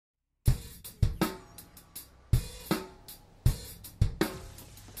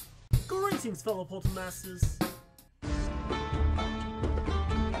Greetings, fellow Poltermasters.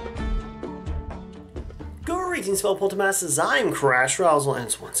 Greetings, fellow Poltermasters. I'm Crash Rowsell, and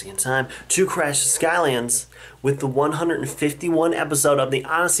it's once again time to crash Skylands with the 151 episode of the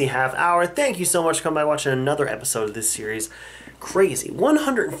Honesty Half Hour. Thank you so much for coming by watching another episode of this series. Crazy.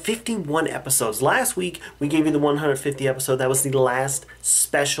 151 episodes. Last week, we gave you the 150 episode. That was the last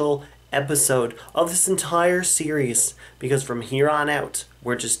special episode of this entire series, because from here on out,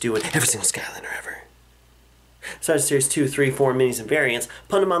 we're just doing every single Skylander ever. Started series 2, 3, 4 minis and variants,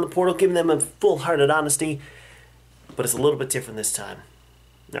 putting them on the portal, giving them a full-hearted honesty, but it's a little bit different this time.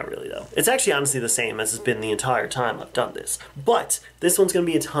 Not really, though. It's actually honestly the same as it's been the entire time I've done this. But this one's going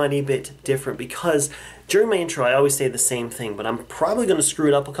to be a tiny bit different because during my intro I always say the same thing, but I'm probably going to screw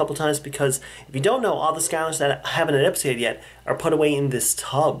it up a couple times because if you don't know, all the Skylanders that haven't an episode yet are put away in this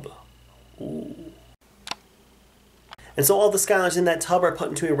tub. Ooh. And so all the Skylanders in that tub are put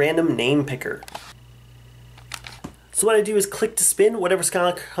into a random name picker. So what I do is click to spin, whatever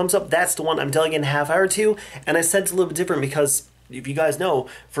Skylander comes up, that's the one I'm delegating a half hour to, and I said it's a little bit different because, if you guys know,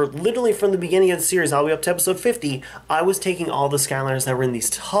 for literally from the beginning of the series all the way up to episode 50, I was taking all the Skylanders that were in these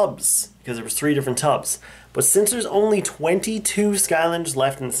tubs, because there was 3 different tubs. But since there's only 22 Skylanders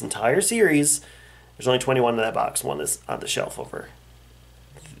left in this entire series, there's only 21 in that box. One is on the shelf over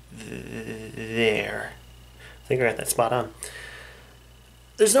there. I think I got that spot on.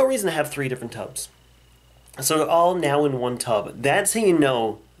 There's no reason to have 3 different tubs. So they're all now in one tub. That's how you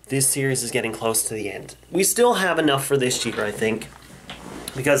know this series is getting close to the end. We still have enough for this year, I think,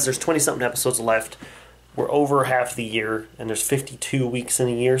 because there's 20-something episodes left. We're over half the year, and there's 52 weeks in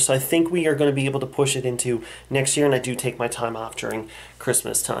a year, so I think we are going to be able to push it into next year, and I do take my time off during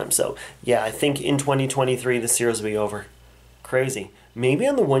Christmas time. So, yeah, I think in 2023, the series will be over. Crazy. Maybe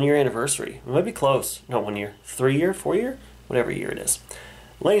on the 1-year anniversary. It might be close. Not 1 year. 3 year? 4 year? Whatever year it is.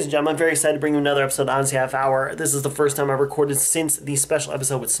 Ladies and gentlemen, I'm very excited to bring you another episode of Honesty Half Hour. This is the first time I've recorded since the special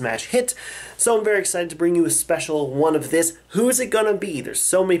episode with Smash hit, so I'm very excited to bring you a special one of this. Who is it gonna be? There's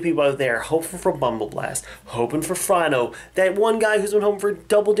so many people out there hoping for Bumble Blast, hoping for Frano, that one guy who's been hoping for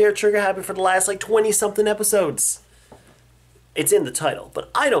Double Dare Trigger Happy for the last like 20-something episodes. It's in the title,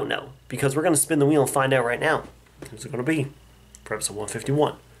 but I don't know, because we're gonna spin the wheel and find out right now. Who's it gonna be for episode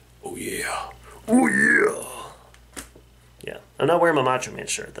 151? Oh yeah. Oh yeah. Yeah, I'm not wearing my Macho Man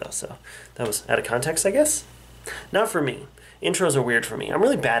shirt, though, so that was out of context, I guess? Not for me. Intros are weird for me. I'm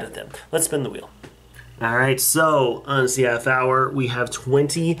really bad at them. Let's spin the wheel. Alright, so, Honesty Half Hour, we have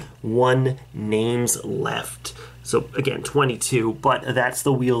 21 names left. So, again, 22, but that's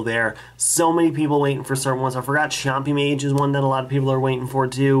the wheel there. So many people waiting for certain ones. I forgot Chompy Mage is one that a lot of people are waiting for,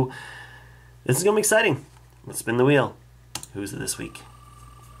 too. This is going to be exciting. Let's spin the wheel. Who's it this week?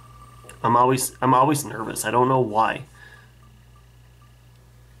 I'm always nervous. I don't know why.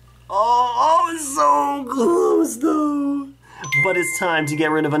 Oh, it's so close, though. But it's time to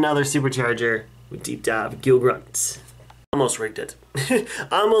get rid of another Supercharger with Dive Gill Grunt. Almost rigged it.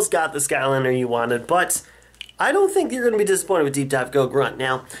 Almost got the Skylander you wanted, but I don't think you're going to be disappointed with Dive Gill Grunt.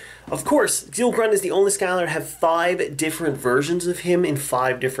 Now, of course, Gill Grunt is the only Skylander to have 5 different versions of him in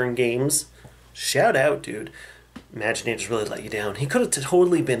 5 different games. Shout out, dude. Imaginators really let you down. He could have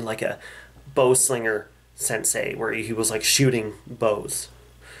totally been like a bow slinger sensei, where he was like shooting bows.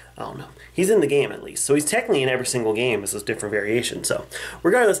 I don't know. He's in the game at least, so he's technically in every single game as a different variation. So,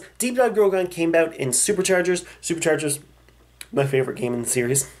 regardless, Dive Gill Grunt came out in Superchargers. Superchargers, my favorite game in the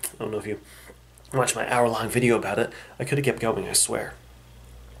series. I don't know if you watched my hour-long video about it. I could have kept going, I swear.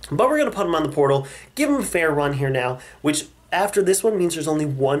 But we're going to put him on the portal, give him a fair run here now, which after this one means there's only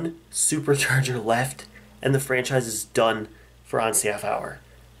 1 Supercharger left, and the franchise is done for Honesty Half Hour.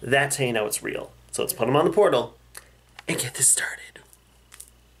 That's how you know it's real. So let's put him on the portal and get this started.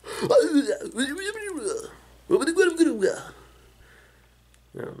 I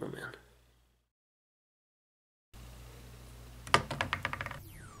don't know, man.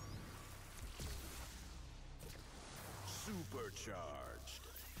 Supercharged.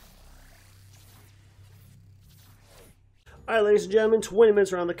 Alright, ladies and gentlemen, 20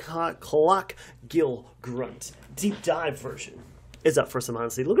 minutes around the clock. Gill Grunt Deep Dive version is up for some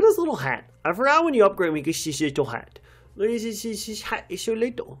honesty. Look at his little hat. I forgot when you upgrade, we get his little hat. Look at his hat. It's so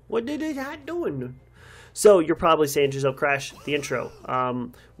little. What did his hat doing? So you're probably saying to yourself, Crash, the intro.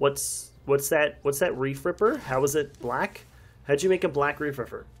 What's that reef ripper? How is it black? How'd you make a black reef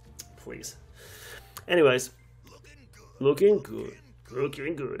ripper? Please. Anyways, looking good.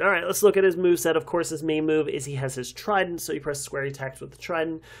 Looking good. Alright, let's look at his moveset. Of course, his main move is he has his trident, so you press square, he attacks with the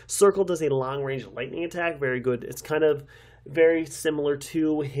trident. Circle does a long-range lightning attack. Very good. It's kind of very similar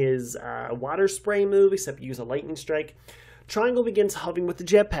to his water spray move, except you use a lightning strike. Triangle begins hovering with the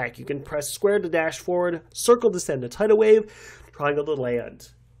jetpack. You can press square to dash forward, circle to send a tidal wave, triangle to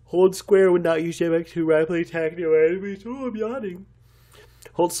land. Hold square when not use jetpack to rapidly attack your enemies. Oh, I'm yawning.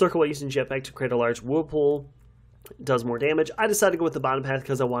 Hold circle while using jetpack to create a large whirlpool. It does more damage. I decided to go with the bottom path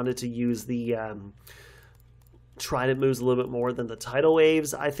because I wanted to use the trident moves a little bit more than the tidal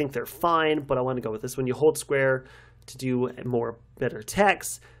waves. I think they're fine, but I want to go with this one. You hold square to do better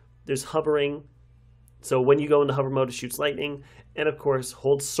attacks. There's hovering. So when you go into hover mode, it shoots lightning. And of course,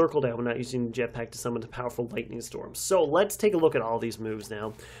 hold circle down when not using jetpack to summon a powerful lightning storm. So let's take a look at all these moves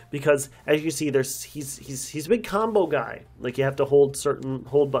now, because as you see, he's a big combo guy. Like you have to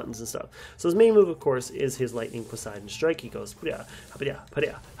hold buttons and stuff. So his main move, of course, is his lightning Poseidon strike. He goes, you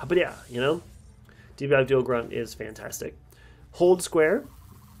know. Dive Gill Grunt is fantastic. Hold square.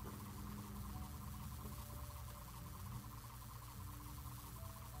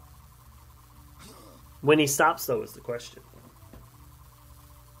 When he stops, though, is the question.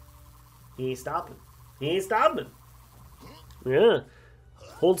 He ain't stopping. He ain't stopping. Yeah.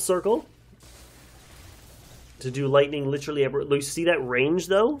 Hold circle to do lightning literally ever. You see that range,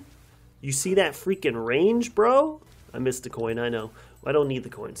 though? You see that freaking range, bro? I missed the coin, I know. I don't need the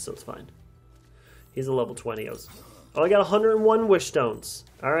coins, so it's fine. He's a level 20. Oh, I got 101 wish stones.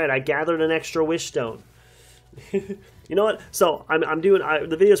 All right, I gathered an extra wish stone. You know what? So I'm doing.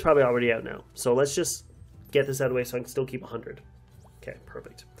 The video's probably already out now. So let's just get this out of the way so I can still keep 100. Okay,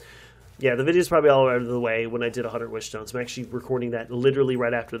 perfect. Yeah, the video's probably all out of the way when I did 100 wish stones. I'm actually recording that literally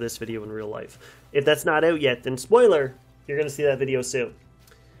right after this video in real life. If that's not out yet, then spoiler, you're going to see that video soon.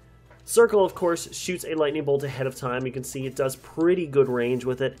 Circle, of course, shoots a lightning bolt ahead of time. You can see it does pretty good range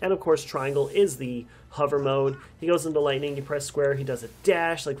with it. And, of course, triangle is the hover mode. He goes into lightning. You press square. He does a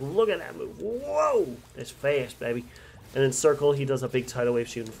dash. Like, look at that move. Whoa! It's fast, baby. And then circle, he does a big tidal wave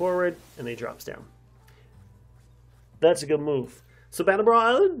shooting forward, and then he drops down. That's a good move. So, Battle Brawl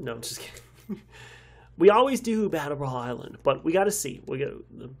Island? No, I'm just kidding. We always do Battle Brawl Island, but we got to see.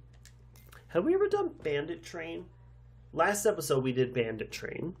 Have we ever done Bandit Train? Last episode, we did Bandit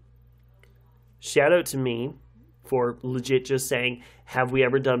Train. Shout out to me for legit just saying, have we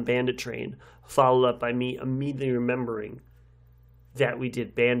ever done Bandit Train? Followed up by me immediately remembering that we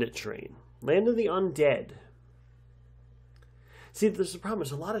did Bandit Train. Land of the Undead. See, there's a problem.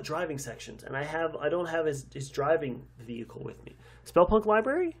 There's a lot of driving sections, and I don't have his driving vehicle with me. Spellpunk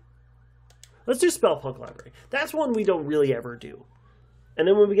Library? Let's do Spellpunk Library. That's one we don't really ever do. And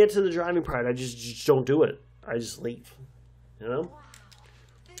then when we get to the driving part, I just don't do it. I just leave. You know?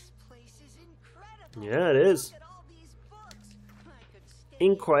 Yeah, it is.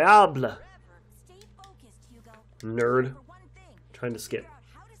 Incroyable. Nerd. Trying to skip.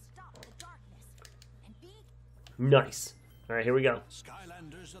 Nice. Alright, here we go.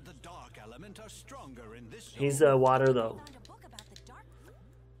 Skylanders of the dark element are stronger in this zone. He's water, though.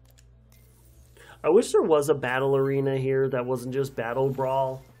 I wish there was a battle arena here that wasn't just Battle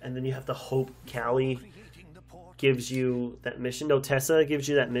Brawl, and then you have to hope Callie gives you that mission. No, Tessa gives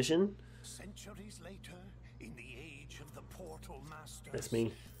you that mission. That's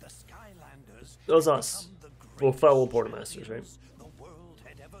me. Those us. Well, fellow Portal Masters, right? The world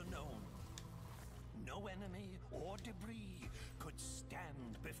had ever known. No enemy or debris could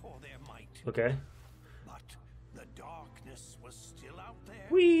stand before their might. Okay. But the darkness was still out there.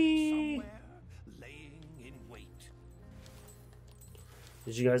 Whee! Somewhere, laying in wait.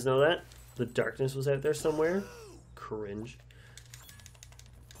 Did you guys know that? The darkness was out there somewhere? Cringe.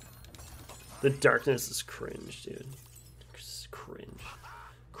 The darkness is cringe, dude. Cringe.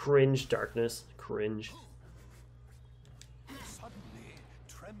 Cringe darkness. Cringe. Suddenly,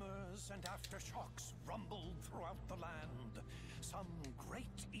 tremors and aftershocks rumbled throughout the land. Some great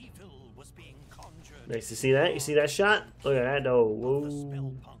evil was being conjured. Nice. You see that? You see that shot? Look at that. Oh,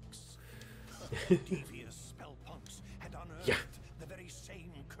 whoa. Devious spellpunks had unearthed the very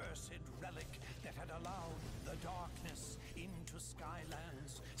same cursed relic that had allowed the darkness into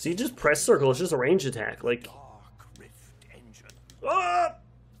Skylands. So you just press circle. It's just a range attack. Like. Ah!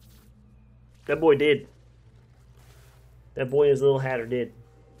 That boy did. That boy and his little hatter did.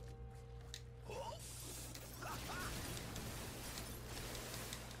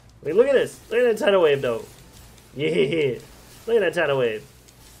 Wait, look at this. Look at that tidal wave, though. Yeah. Look at that tidal wave.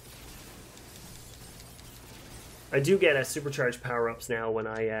 I do get a supercharged power-ups now when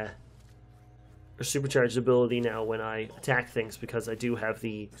I, or supercharged ability now when I attack things, because I do have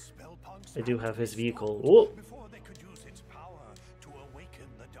his vehicle. Whoa.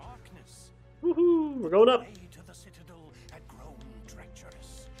 Woohoo! We're going up. The citadel had grown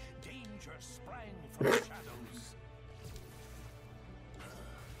treacherous. Danger sprang from the shadows.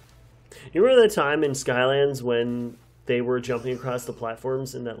 You remember that time in Skylands when they were jumping across the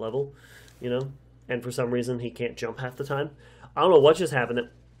platforms in that level, you know? And for some reason, he can't jump half the time. I don't know what just happened.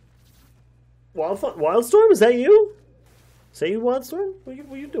 Wildstorm, is that you? Is that you, Wildstorm? What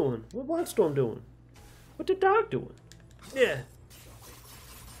you doing? What Wildstorm doing? What the dog doing? Yeah.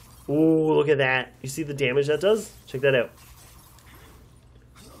 Ooh, look at that. You see the damage that does? Check that out.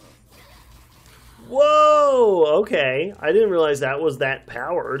 Whoa! Okay. I didn't realize that was that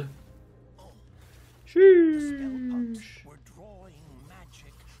powered. Sheesh.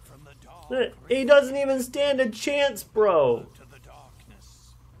 He doesn't even stand a chance, bro.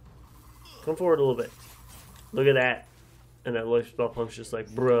 Come forward a little bit. Look at that. And that life spell punk's just like,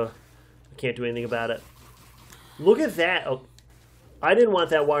 bruh. I can't do anything about it. Look at that. Oh, I didn't want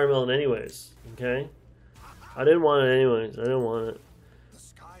that watermelon anyways. Okay? I didn't want it anyways. I didn't want it.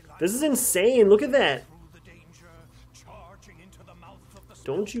 This is insane. Look at that.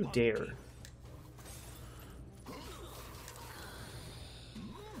 Don't you dare.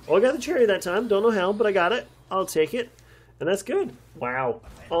 Oh, I got the cherry that time. Don't know how, but I got it. I'll take it. And that's good. Wow.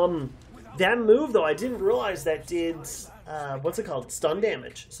 That move, though, I didn't realize that did, what's it called? Stun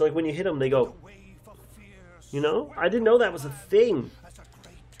damage. So, like, when you hit them, they go, you know? I didn't know that was a thing.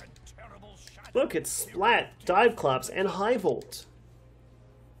 Look, it's Splat, Dive Clops, and High Volt.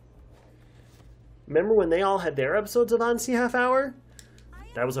 Remember when they all had their episodes of Honesty Half Hour?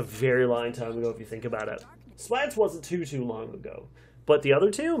 That was a very long time ago if you think about it. Splats wasn't too long ago. But the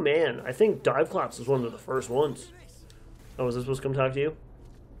other two, man, I think Dive Clops was one of the first ones. Oh, is this supposed to come talk to you?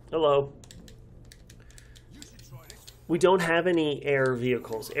 Hello. We don't have any air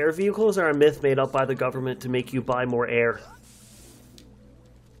vehicles. Air vehicles are a myth made up by the government to make you buy more air.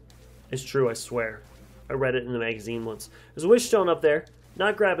 It's true, I swear. I read it in the magazine once. There's a wish stone up there.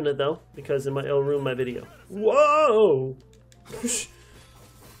 Not grabbing it, though, because it'll ruin my video. Whoa!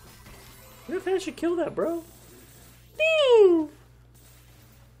 What if I should kill that, bro? Ding!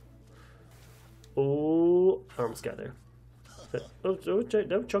 Oh, I almost got there. Oh,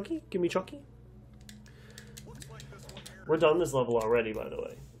 no, Chucky? Give me Chucky. We're done this level already, by the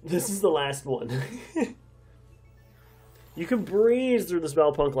way. This is the last one. You can breeze through the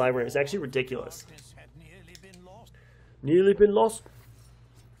Spellpunk library. It's actually ridiculous. Nearly been lost.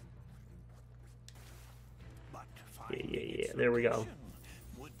 Yeah. There we go.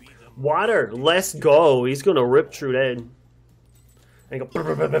 Water, let's go. He's gonna rip through that. And go.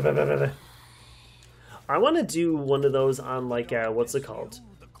 I want to do one of those on like what's it called?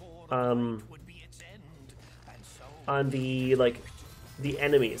 On the the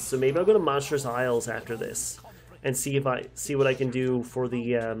enemies. So maybe I'll go to Monstrous Isles after this and see what I can do for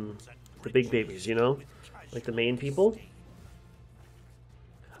the big babies. You know, like the main people.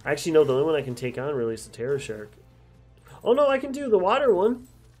 Actually, no. The only one I can take on really is the Terror Shark. Oh no, I can do the water one.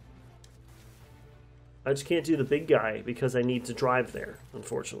 I just can't do the big guy because I need to drive there,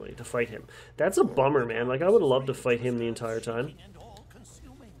 unfortunately, to fight him. That's a bummer, man. Like, I would have loved to fight him the entire time.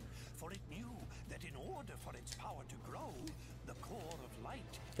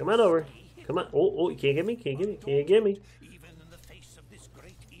 Come on over. Come on. Oh, you can't get me. Can't get me. Can't get me. Even in the face of this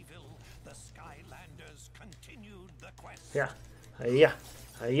great evil, the Skylanders continued the quest. Yeah. Hiya.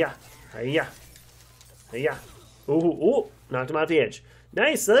 Hiya. Hiya. Hiya. Ooh. Knocked him out the edge.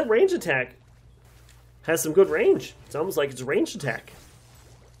 Nice. That range attack has some good range. It's almost like it's a ranged attack.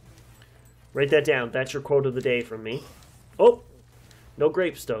 Write that down. That's your quote of the day from me. Oh. No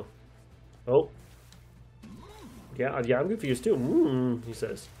grapes, though. Oh. Yeah, I'm confused, too. He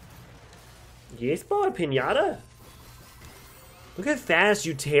says. Yes, boy, Pinata. Look how fast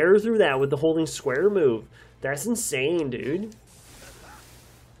you tear through that with the holding square move. That's insane, dude.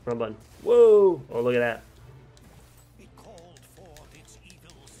 Run button. Whoa. Oh, look at that. It called forth its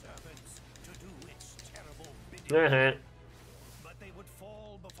evil servants to do its terrible bidding. But they would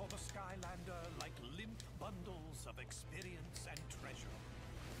fall before the Skylander like limp bundles of experience and treasure.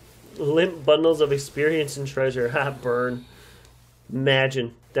 Limp bundles of experience and treasure. Ha, burn.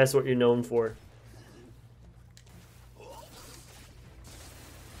 Imagine. That's what you're known for.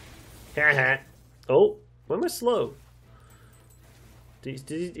 Ha. Oh, why am I slow? Did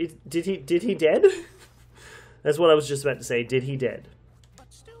he dead? That's what I was just about to say. Did he dead?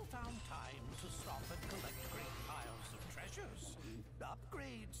 But still found time to stop and collect great piles of treasures.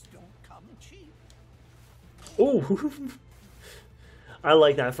 Upgrades don't come cheap. Ooh. I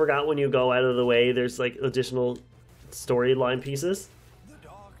like that. I forgot when you go out of the way, there's like additional storyline pieces. The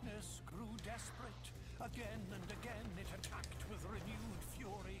darkness grew desperate. Again and again it attacked with renewed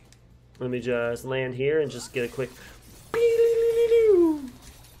fury. Let me just land here and just get a quick.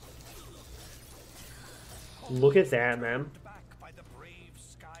 Look at that, man.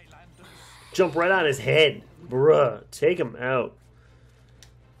 Jump right on his head. Bruh, take him out.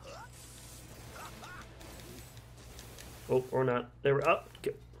 Oh, or not. There we go.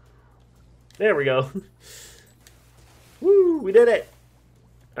 Oh, there we go. Woo, we did it.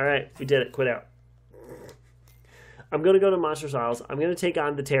 Alright, we did it. Quit out. I'm going to go to Monsters Isles. I'm going to take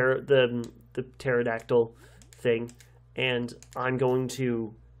on the pterodactyl thing. And I'm going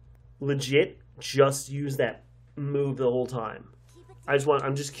to legit just use that move the whole time.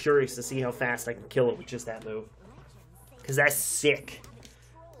 I'm just curious to see how fast I can kill it with just that move. Because that's sick.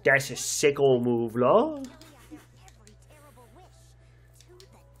 That's a sick old move, lol.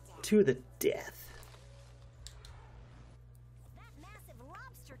 To the death.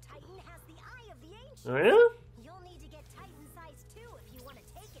 Oh yeah?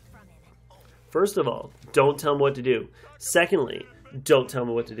 First of all, don't tell him what to do. Secondly, don't tell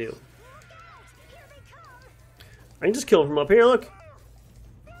me what to do. I can just kill him from up here, look.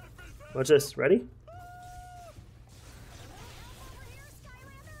 Watch this. Ready?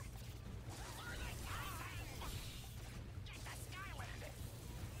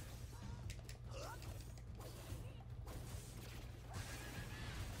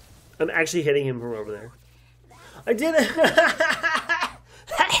 I'm actually hitting him from over there. I did it!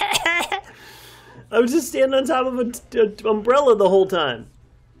 I was just standing on top of an umbrella the whole time.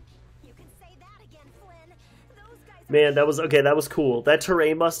 Man, that was okay. That was cool. That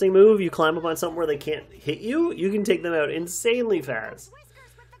terrain busting move, you climb up on something where they can't hit you, you can take them out insanely fast.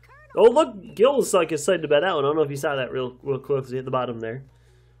 Oh, look, Gil was like excited about that one. I don't know if you saw that real close at the bottom there.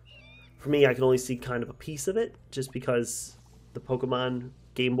 For me, I can only see kind of a piece of it, just because the Pokemon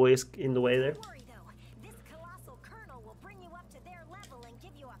Game Boy is in the way there.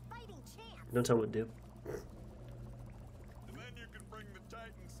 Don't tell me what to do. And then you can bring the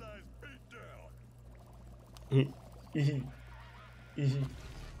Titan-sized beat down. Easy. Easy.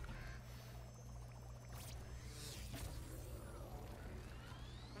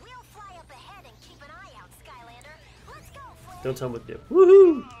 We'll fly up ahead and keep an eye out, Skylander. Let's go, Flynn. Don't tell me what to do.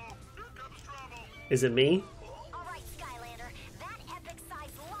 Woohoo! Is it me? All right, Skylander. That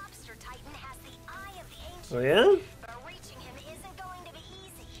epic-sized lobster titan has the eye of the ancient. Oh yeah? But reaching him isn't going to be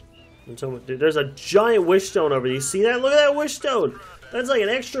easy. Don't tell me what to do. There's a giant wish stone over there. You see that? Look at that wish stone. That's like an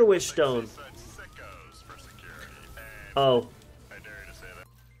extra wish stone. Oh.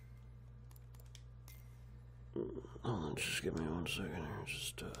 Oh, just give me 1 second here.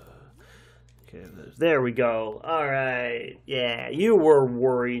 Just, okay, there we go. Alright. Yeah, you were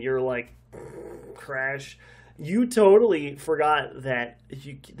worried. You're like, Crash. You totally forgot that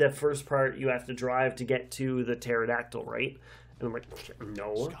that first part you have to drive to get to the pterodactyl, right? And I'm like,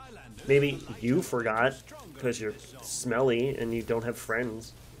 no. Maybe you forgot because you're smelly and you don't have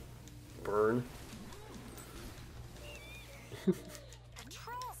friends. Burn.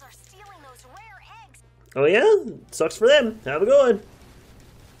 Oh yeah? Sucks for them. Have a good one.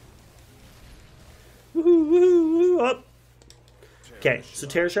 Woohoo, woohoo, woohoo, up. Okay, so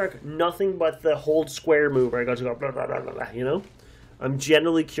Terror Shark, nothing but the hold square move where I got to go blah, blah, blah, blah, blah, you know? I'm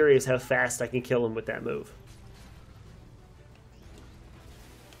generally curious how fast I can kill him with that move.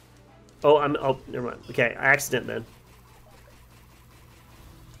 Oh, never mind. Okay, accident then.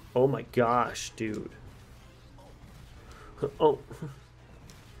 Oh my gosh, dude. Oh.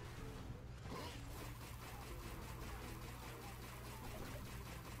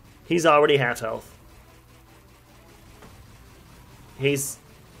 He's already half health. He's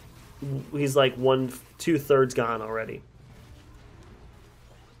like 2/3 gone already.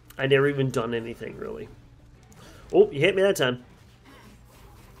 I never even done anything really. Oh, you hit me that time.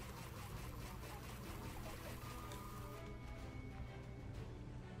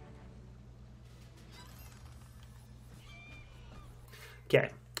 Okay,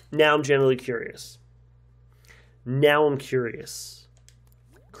 now I'm generally curious. Now I'm curious.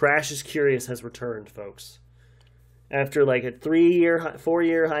 Crash's Curious has returned, folks. After like a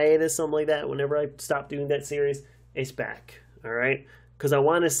 4-year hiatus, something like that, whenever I stopped doing that series, it's back. Alright? Because I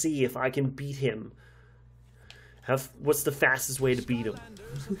want to see if I can beat him. What's the fastest way to beat him?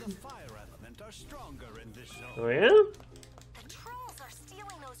 Oh yeah?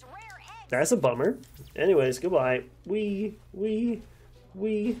 That's a bummer. Anyways, goodbye. Wee.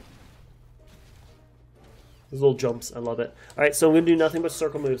 Those little jumps, I love it. Alright, so I'm going to do nothing but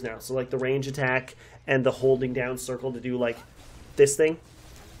circle moves now. So like the range attack and the holding down circle to do like this thing.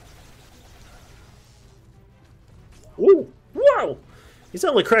 Ooh, wow! You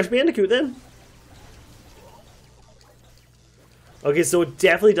sound like Crash Bandicoot then. Okay, so it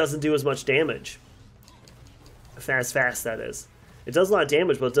definitely doesn't do as much damage. Fast, that is. It does a lot of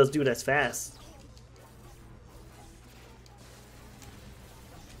damage, but it does do it as fast.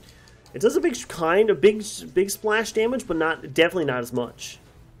 It does a big big splash damage, but definitely not as much.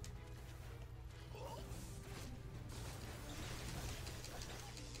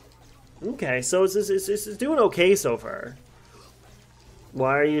 Okay, so it's doing okay so far.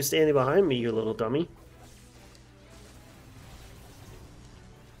 Why are you standing behind me, you little dummy?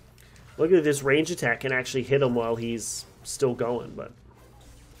 Look at this range attack can actually hit him while he's still going, but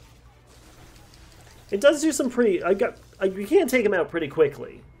it does do some pretty. You can take him out pretty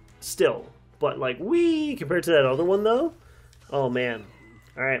quickly, still, but like compared to that other one though. Oh man!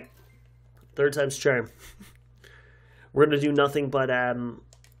 All right, third time's charm. We're gonna do nothing but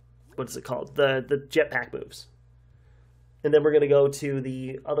what is it called? The jetpack moves, and then we're gonna go to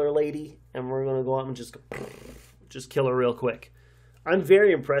the other lady, and we're gonna go out and just kill her real quick. I'm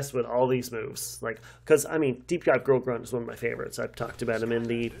very impressed with all these moves, like, because I mean, Dive Gill Grunt is one of my favorites. I've talked about him in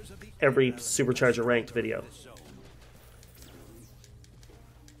the every Supercharger ranked video.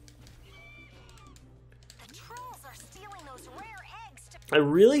 The trolls are stealing those rare eggs to... I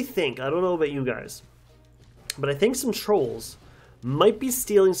really think, I don't know about you guys, but I think some trolls might be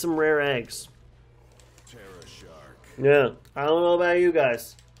stealing some rare eggs. Yeah, I don't know about you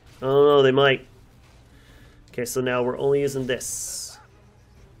guys. I don't know, they might. Okay, so now we're only using this.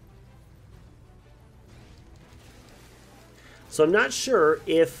 So I'm not sure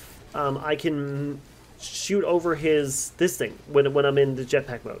if I can shoot over this thing when I'm in the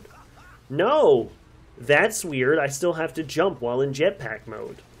jetpack mode. No! That's weird. I still have to jump while in jetpack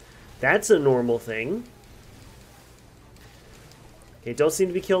mode. That's a normal thing. Okay, don't seem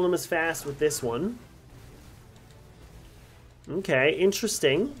to be killing them as fast with this one. Okay,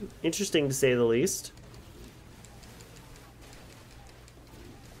 interesting. Interesting to say the least.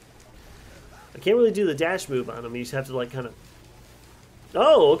 I can't really do the dash move on him. You just have to like kind of...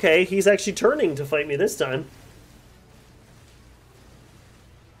 Oh, okay. He's actually turning to fight me this time.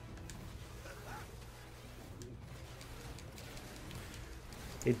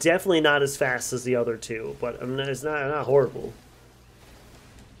 It's definitely not as fast as the other two, but it's not horrible.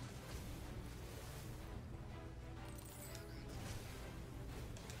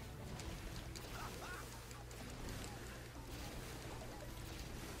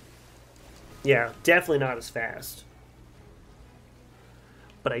 Yeah, definitely not as fast.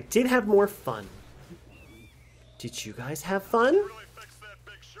 But I did have more fun. Did you guys have fun? Really fix that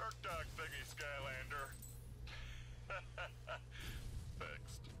big shark dog thingy, Skylander.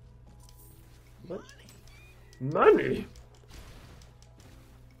 Fixed. What? Money?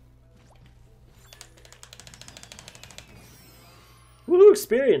 Woohoo,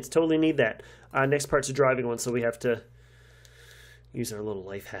 experience. Totally need that. Next part's a driving one, so we have to use our little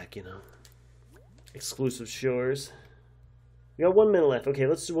life hack, you know. Exclusive shores. We got 1 minute left. Okay,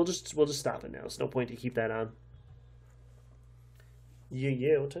 we'll just stop it now. There's no point to keep that on.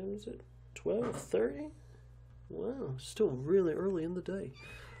 Yeah. What time is it? 12:30. Wow, still really early in the day.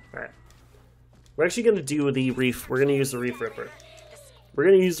 All right, we're actually gonna do the reef. We're gonna use the reef ripper. We're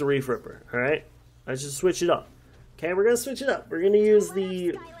gonna use the reef ripper. All right, let's just switch it up. Okay, we're gonna switch it up. We're gonna use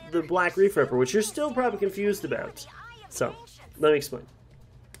the black reef ripper, which you're still probably confused about. So let me explain,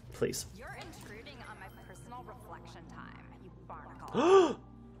 please.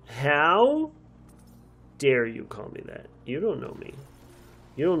 How dare you call me that? You don't know me.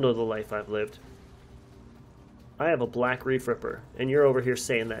 You don't know the life I've lived. I have a black reef ripper, and you're over here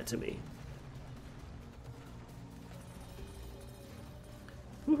saying that to me.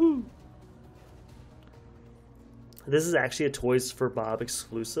 Woohoo! This is actually a Toys for Bob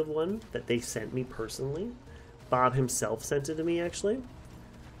exclusive one that they sent me personally. Bob himself sent it to me, actually.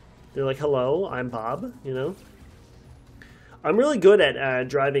 They're like, hello, I'm Bob, you know? I'm really good at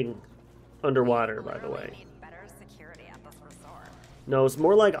driving underwater, by the way. No, it's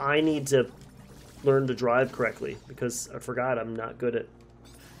more like I need to learn to drive correctly, because I forgot I'm not good at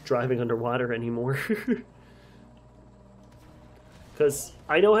driving underwater anymore. Because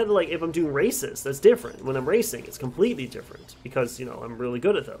I know how to, like, if I'm doing races, that's different. When I'm racing, it's completely different, because, you know, I'm really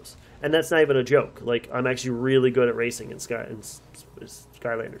good at those. And that's not even a joke. Like, I'm actually really good at racing in Skylanders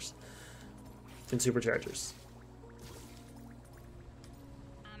and Superchargers.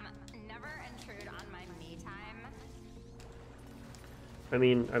 I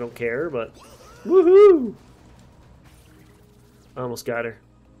mean, I don't care, but woohoo! I almost got her.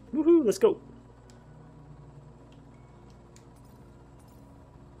 Woohoo, let's go.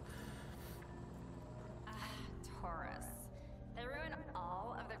 Taurus. They ruin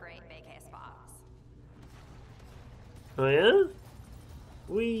all of the great vacay spots. Oh yeah?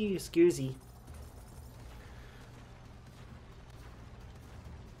 Wee, excusey.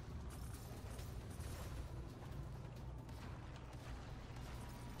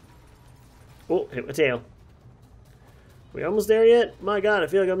 Oh, hit my tail. We almost there yet? My god, I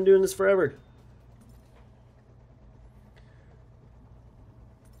feel like I've been doing this forever.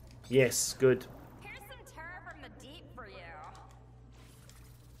 Yes, good. Here's some terror from the deep for you.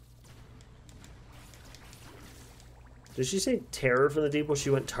 Did she say terror from the deep when she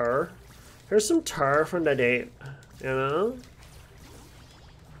went tar? Here's some tar from the deep, you know?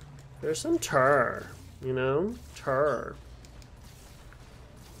 There's some tar, you know? Tar.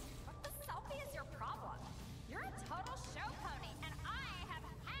 What the selfie is your problem? You're a total show pony, and I have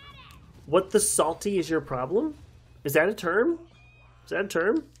had it! What the salty is your problem? Is that a term? Is that a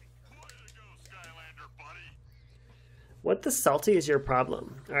term? Way to go, Skylander, buddy. What the salty is your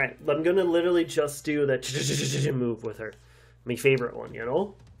problem? Alright, I'm gonna literally just do the move with her. My favorite one, you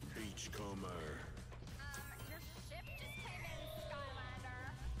know? Beachcomber. Your ship just came in, Skylander.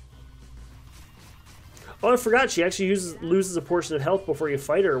 Oh, I forgot, she actually loses a portion of health before you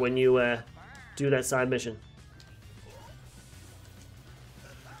fight her when you do that side mission.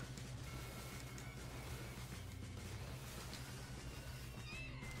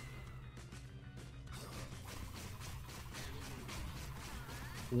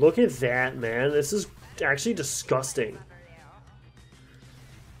 Look at that, man. This is actually disgusting.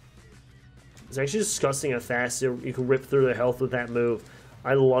 It's actually disgusting how fast you can rip through the health with that move.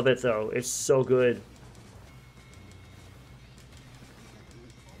 I love it, though. It's so good.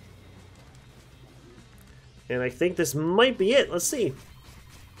 And I think this might be it. Let's see.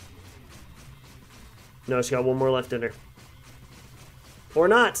 No, she got one more left in her. Or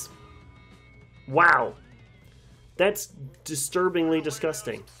not. Wow. That's disturbingly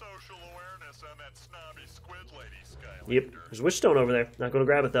disgusting. Social awareness on that snobby squid lady, Skylander. Yep, there's a Wishstone over there. Not going to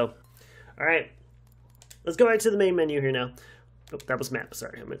grab it, though. Alright. Let's go right to the main menu here now. Oh, that was map.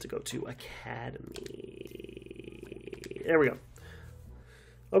 Sorry, I meant to go to Academy. There we go.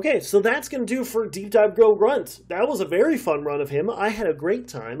 Okay, so that's going to do for Deep Dive Gill Grunt. That was a very fun run of him. I had a great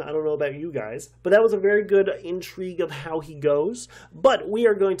time. I don't know about you guys, but that was a very good intrigue of how he goes. But we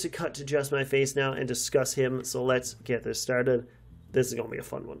are going to cut to Just My Face now and discuss him, so let's get this started. This is going to be a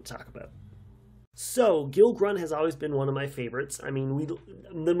fun one to talk about. So, Gill Grunt has always been one of my favorites. I mean,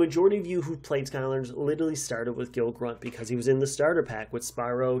 the majority of you who've played Skylanders literally started with Gill Grunt because he was in the starter pack with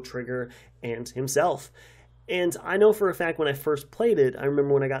Spyro, Trigger, and himself. And I know for a fact when I first played it, I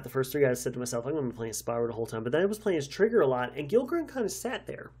remember when I got the first three, I said to myself, I'm going to be playing Spyro the whole time. But then I was playing as Trigger a lot, and Gill Grunt kind of sat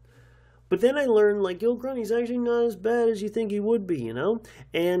there. But then I learned, like, Gill Grunt, he's actually not as bad as you think he would be, you know?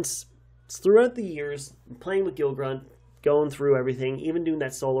 And throughout the years, playing with Gill Grunt, going through everything, even doing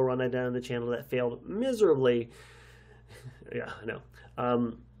that solo run I did on the channel that failed miserably. Yeah, I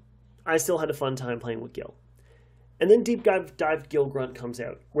know. I still had a fun time playing with Gill. And then Deep Dive Gill Grunt comes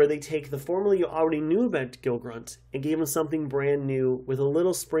out, where they take the formula you already knew about Gill Grunt and gave him something brand new with a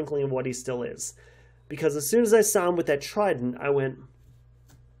little sprinkling of what he still is. Because as soon as I saw him with that trident, I went,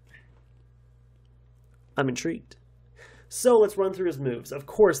 I'm intrigued. So let's run through his moves. Of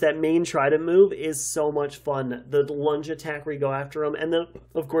course, that main trident move is so much fun. The lunge attack where you go after him, and then,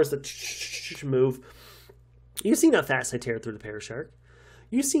 of course, the move. You've seen how fast I tear through the Parashark.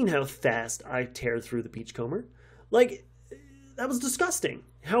 You've seen how fast I tear through the Beachcomber. Like, that was disgusting.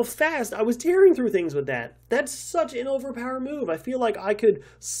 How fast I was tearing through things with that. That's such an overpowered move. I feel like I could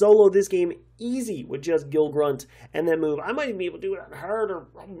solo this game easy with just Gill Grunt and that move. I might even be able to do it on hard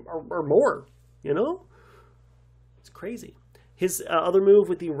or more, you know? It's crazy. His other move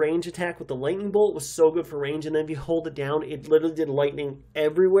with the range attack with the lightning bolt was so good for range, and then if you hold it down, it literally did lightning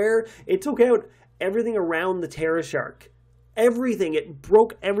everywhere. It took out everything around the Parashark. Everything. It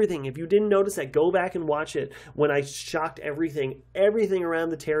broke everything. If you didn't notice that, go back and watch it. When I shocked everything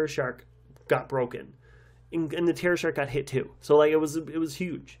around the Parashark got broken. And the Parashark got hit too. So like it was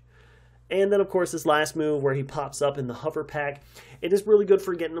huge. And then, of course, this last move where he pops up in the hover pack. It is really good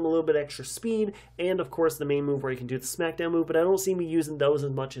for getting him a little bit extra speed. And, of course, the main move where he can do the smackdown move. But I don't see me using those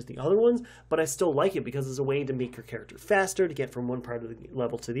as much as the other ones. But I still like it because it's a way to make your character faster, to get from one part of the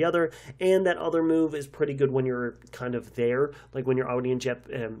level to the other. And that other move is pretty good when you're kind of there. Like when you're already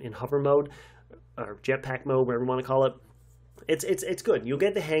in hover mode. Or jetpack mode, whatever you want to call it. It's good. You'll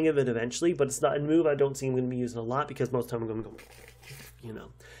get the hang of it eventually. But it's not a move I don't see I'm going to be using a lot. Because most of the time I'm going to go, you know.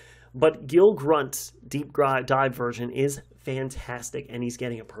 But Gill Grunt's Deep Dive version is fantastic, and he's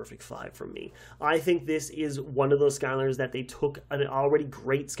getting a perfect 5 from me. I think this is one of those Skylanders that they took an already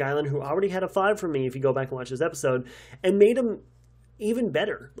great Skylander who already had a 5 from me, if you go back and watch this episode, and made him even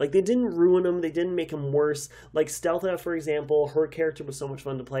better. Like, they didn't ruin him, they didn't make him worse. Like, Stealth Elf, for example, her character was so much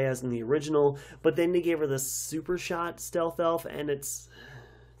fun to play as in the original, but then they gave her the Super Shot Stealth Elf, and it's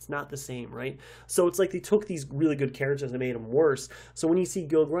It's not the same, right? So it's like they took these really good characters and made them worse. So when you see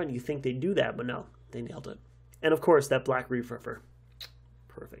Gill Grunt, you think they'd do that, but no, they nailed it. And of course, that black reef riffer.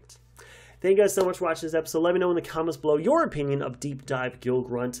 Perfect. Thank you guys so much for watching this episode. Let me know in the comments below your opinion of Deep Dive Gill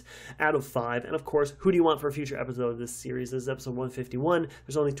Grunt out of 5. And of course, who do you want for a future episode of this series? This is episode 151.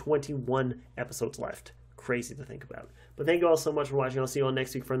 There's only 21 episodes left. Crazy to think about. But thank you all so much for watching. I'll see you all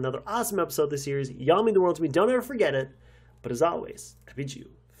next week for another awesome episode of this series. Y'all mean the world to me. Don't ever forget it. But as always, I bid you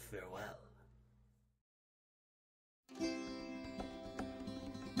farewell.